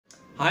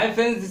Hi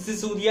friends, this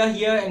is Surya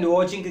here and you're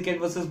watching Cricket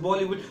vs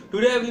Bollywood.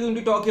 Today I'm going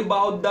to talk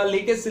about the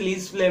latest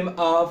released film,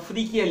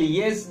 Freaky Ali.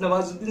 Yes,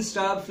 Nawazuddin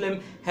star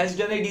film has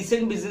done a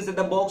decent business at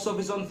the box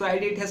office. On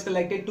Friday it has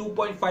collected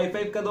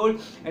 2.55 crore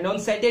and on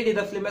Saturday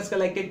the film has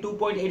collected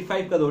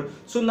 2.85 crore.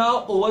 So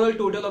now overall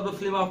total of the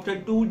film after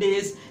 2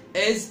 days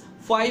is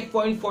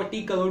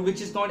 5.40 crore,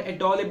 which is not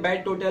at all a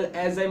bad total,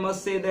 as I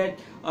must say that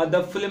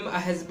the film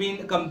has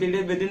been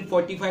completed within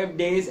 45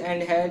 days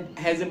and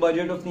has a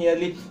budget of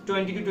nearly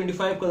 20 to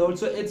 25 crore.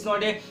 So it's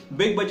not a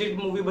big budget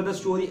movie, but the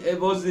story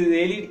was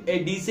really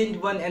a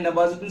decent one and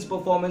Nawazuddin's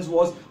performance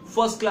was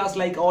first class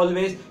like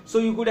always. So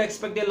you could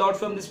expect a lot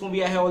from this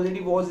movie. I have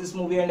already watched this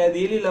movie and I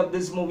really love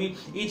this movie.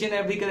 Each and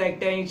every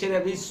character, each and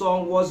every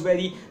song was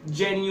very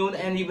genuine,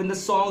 and even the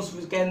songs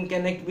can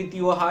connect with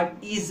your heart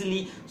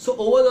easily. So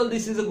overall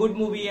this is a good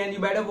movie and you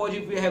better watch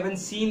if you haven't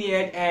seen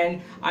yet,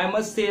 and I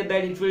must say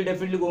that it will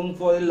definitely go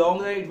for a long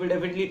run. It will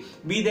definitely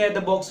be there at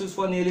the box office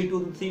for nearly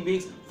 2 to 3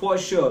 weeks for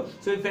sure.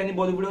 So if any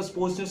Bollywood or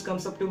sports news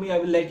comes up to me, I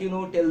will let you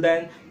know. Till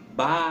then,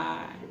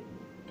 bye.